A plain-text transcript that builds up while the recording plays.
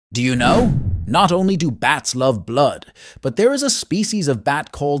Do you know? Not only do bats love blood, but there is a species of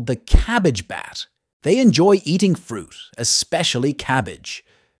bat called the cabbage bat. They enjoy eating fruit, especially cabbage.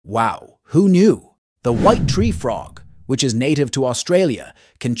 Wow, who knew? The white tree frog, which is native to Australia,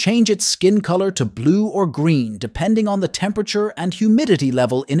 can change its skin color to blue or green depending on the temperature and humidity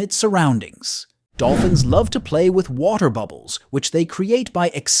level in its surroundings. Dolphins love to play with water bubbles, which they create by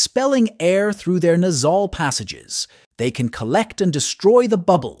expelling air through their nasal passages. They can collect and destroy the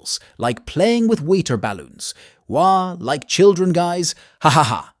bubbles, like playing with water balloons. Wah, like children, guys. Ha ha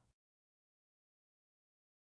ha.